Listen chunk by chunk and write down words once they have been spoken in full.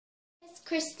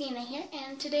Kristina here,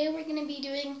 and today we're going to be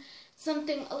doing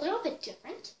something a little bit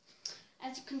different.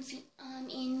 As you can see, I'm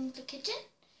in the kitchen,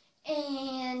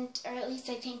 or at least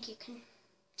I think you can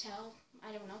tell,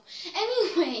 I don't know.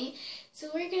 Anyway, so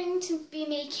we're going to be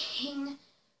making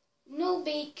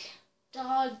no-bake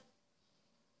dog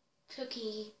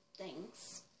cookie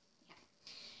things. Yeah.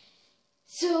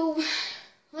 So,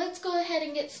 let's go ahead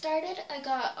and get started. I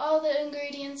got all the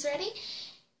ingredients ready,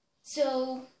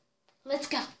 so let's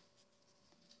go.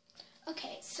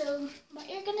 Okay, so what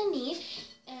you're going to need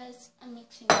is a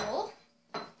mixing bowl,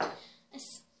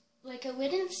 like a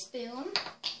wooden spoon,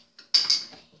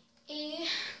 a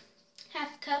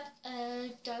half cup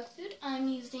of dog food. I'm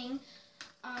using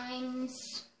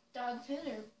Iams dog food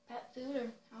or pet food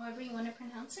or however you want to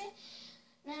pronounce it.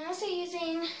 And I'm also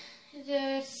using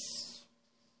this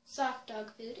soft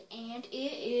dog food, and it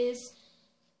is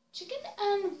chicken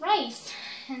and rice.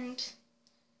 And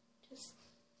just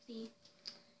see.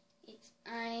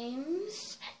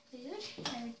 Iams pet food,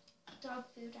 or dog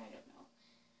food, I don't know.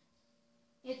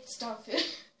 It's dog food,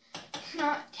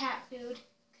 not cat food,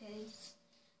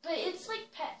 but it's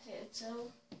like pet food,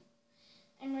 so,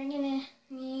 and we're gonna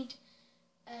need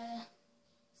a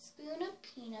spoon of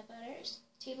peanut butter,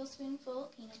 tablespoonful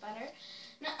of peanut butter.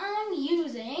 Now I'm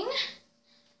using,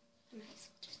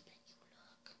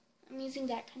 I'm using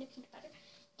that kind of peanut butter,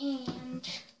 and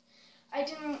I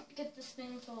didn't get the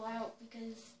spoonful out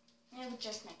because it would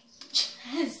just make a huge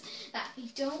mess that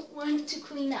we don't want to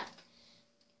clean up.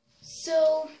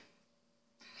 So,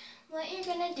 what you're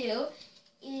going to do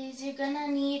is you're going to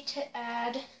need to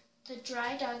add the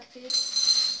dry dog food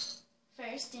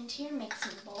first into your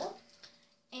mixing bowl.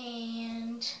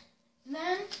 And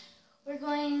then we're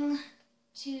going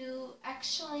to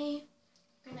actually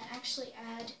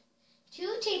add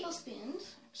 2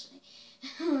 tablespoons,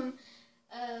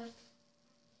 of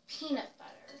peanut butter.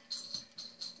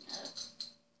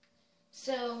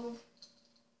 So,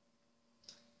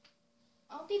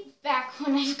 I'll be back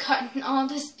when I've gotten all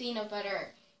this peanut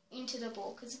butter into the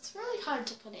bowl, because it's really hard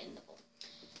to put it in the bowl.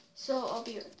 So, I'll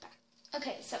be right back.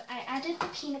 Okay, so I added the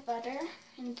peanut butter,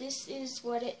 and this is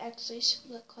what it actually should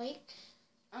look like.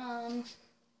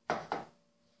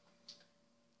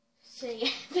 So yeah,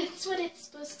 that's what it's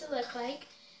supposed to look like.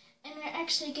 And we're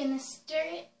actually going to stir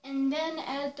it, and then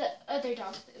add the other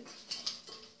dog food.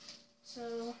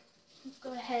 So, let's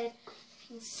go ahead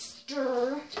and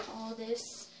stir all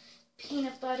this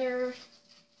peanut butter,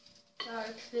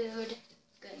 dog food,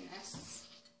 goodness,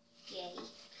 yay.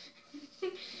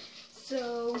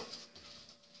 So,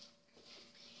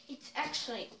 it's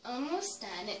actually almost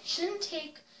done. It shouldn't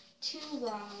take too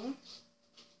long.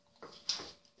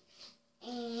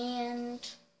 And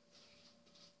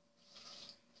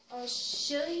I'll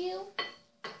show you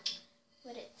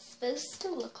what it's supposed to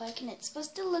look like, and it's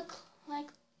supposed to look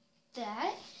like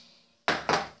that.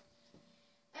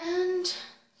 And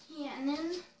yeah, and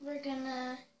then we're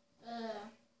gonna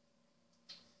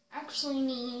actually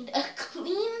need a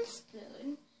clean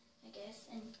spoon, I guess,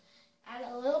 and add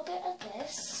a little bit of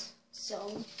this.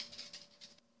 So,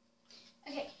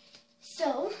 okay,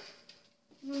 so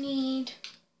you need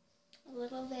a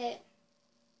little bit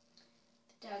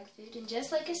of dog food, and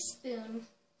just like a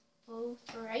spoonful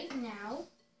for right now.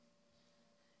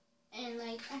 And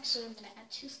like, actually I'm gonna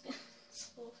add 2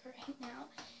 spoonsful for right now.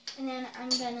 And then I'm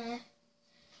gonna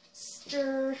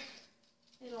stir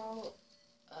it all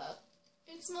up.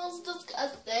 It smells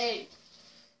disgusting.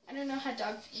 I don't know how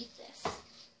dogs eat this.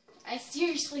 I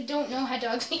seriously don't know how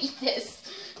dogs eat this.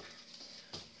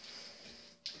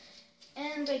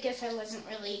 And I guess I wasn't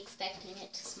really expecting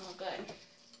it to smell good.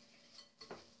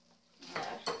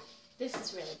 This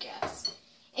is really gross.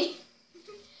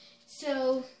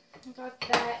 So, I got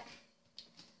that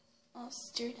all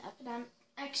stirred up, and I'm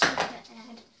actually going to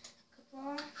add a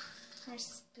couple more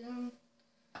spoonful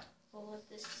of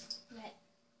this wet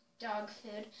dog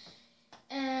food.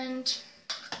 And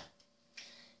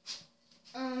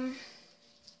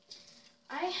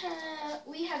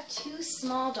we have 2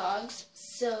 small dogs,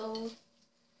 so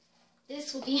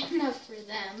this will be enough for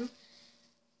them.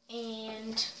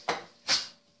 And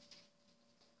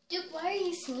Duke, why are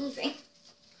you sneezing?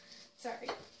 Sorry,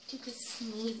 Duke is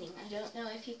sneezing. I don't know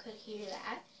if you could hear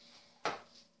that,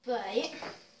 but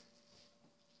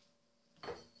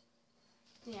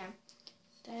yeah,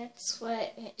 that's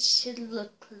what it should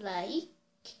look like.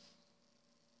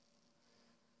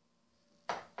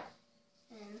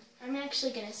 And I'm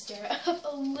actually going to stir it up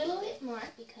a little bit more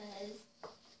because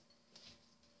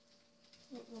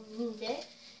it will need it.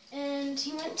 And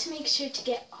you want to make sure to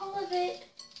get all of it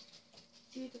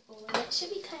through the bowl. And it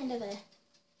should be kind of a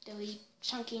doughy,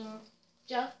 chunking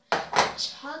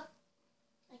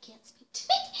can't speak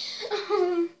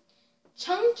today.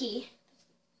 Chunky,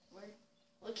 that's the word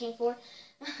I'm looking for.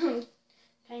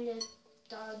 Kind of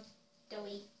dog,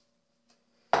 doughy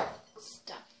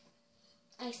stuff.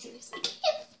 I seriously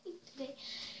can't speak today.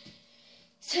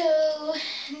 So,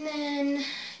 and then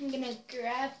I'm gonna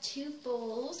grab 2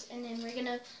 bowls, and then we're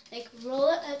gonna like roll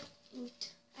it up.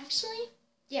 Actually,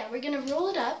 yeah, we're gonna roll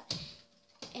it up.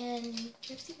 And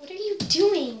Tripsy, what are you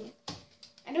doing?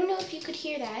 I don't know if you could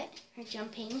hear that, or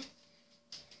jumping.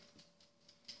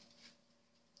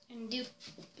 And Duke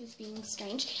is being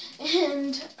strange.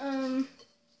 And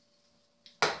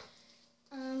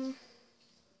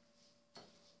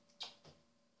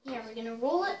yeah, we're gonna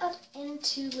roll it up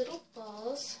into little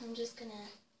balls. I'm just gonna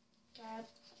grab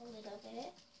a little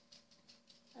bit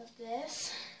of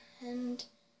this, and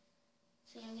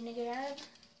see, I'm gonna grab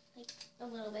like a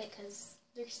little bit because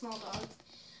they're small dogs.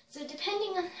 So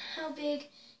depending on how big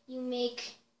you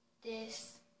make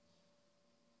this,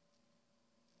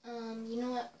 you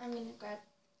know what? I'm gonna grab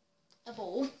a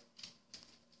bowl.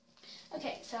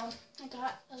 Okay, so I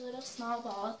got a little small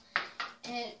ball,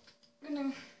 and I'm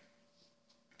gonna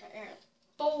get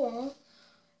a bowl,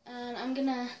 and I'm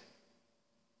gonna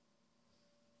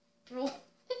roll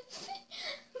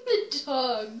the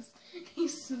dogs. They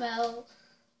smell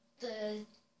the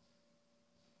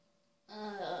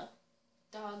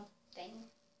dog thing.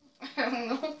 I don't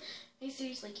know. I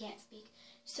seriously can't speak.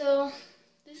 So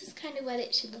this is kind of what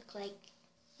it should look like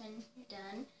when you're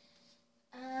done.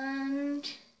 And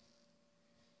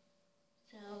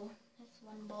so that's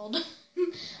one bowl.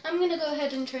 I'm gonna go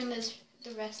ahead and turn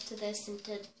the rest of this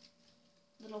into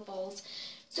little bowls.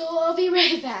 So I'll be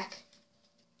right back.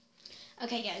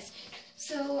 Okay, guys.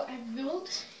 So I rolled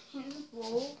in the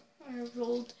bowl, or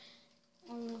rolled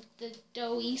all of the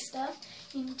doughy stuff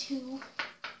into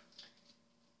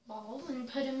balls and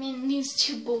put them in these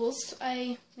 2 bowls.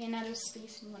 I ran out of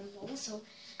space in one bowl, so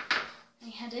I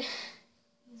had to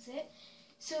use it.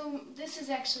 So this is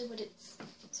actually what it's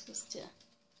supposed to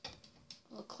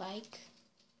look like.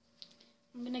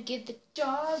 I'm gonna give the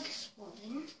dogs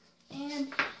one,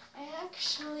 and I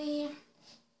actually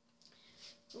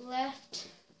left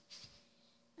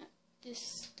this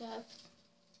stuff.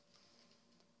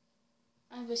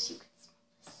 I wish you could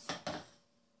smell this.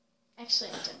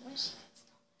 Actually, I don't wish you could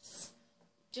smell this.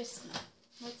 Just no.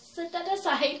 Let's set that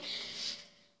aside.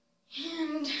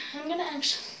 And I'm gonna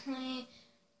actually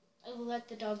let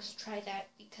the dogs try that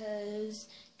because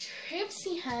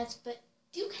Tripsy has, but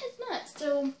Duke has not.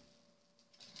 So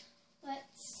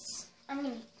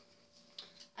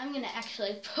I'm gonna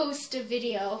actually post a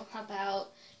video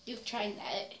about Duke trying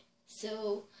that.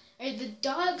 So, or the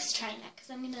dogs trying that, because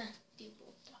I'm gonna do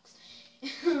both dogs.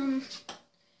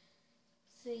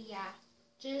 So yeah,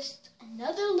 just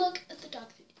another look at the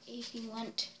dog food if you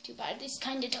want to buy this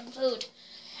kind of dog food.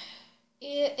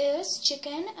 It is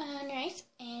chicken and rice,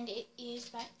 and it is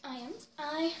by Iams.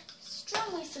 I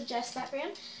strongly suggest that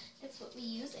brand. That's what we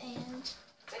use, and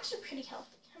it's actually pretty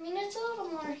healthy. I mean, it's a little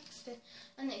more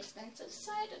on the expensive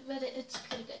side, but it's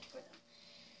pretty good for them.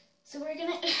 So we're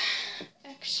gonna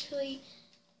actually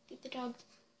get the dog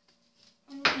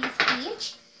on these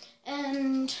each,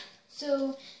 and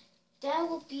so that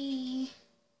will be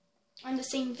on the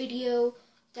same video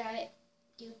that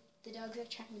the dogs are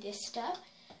trying this stuff.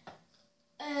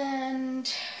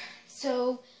 And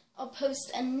so I'll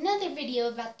post another video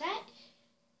about that.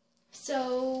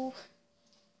 So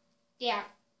yeah,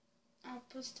 I'll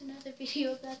post another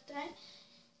video about that.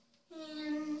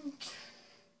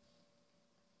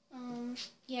 And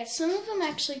yeah, some of them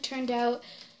actually turned out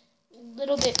a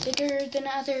little bit bigger than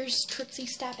others. Tripsy,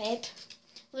 stop it.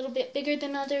 A little bit bigger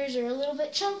than others, or a little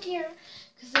bit chunkier,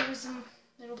 because there was a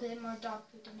little bit more dog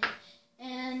food in it.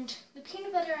 And the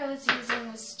peanut butter I was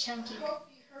using was chunky. I hope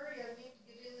you hurry. I need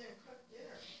to get in there and cook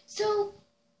dinner. So,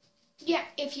 yeah,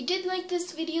 if you did like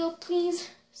this video, please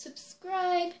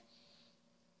subscribe.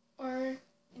 Or,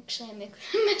 actually, I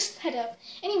mixed that up.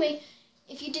 Anyway,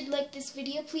 if you did like this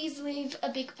video, please leave a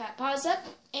big fat paws up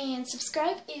and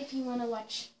subscribe if you want to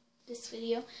watch this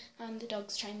video. The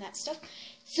dog's trying that stuff.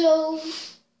 So,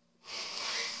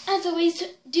 as always,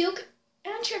 Duke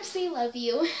and Tripsy love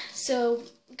you. So,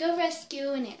 go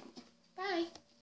rescue an animal. Bye.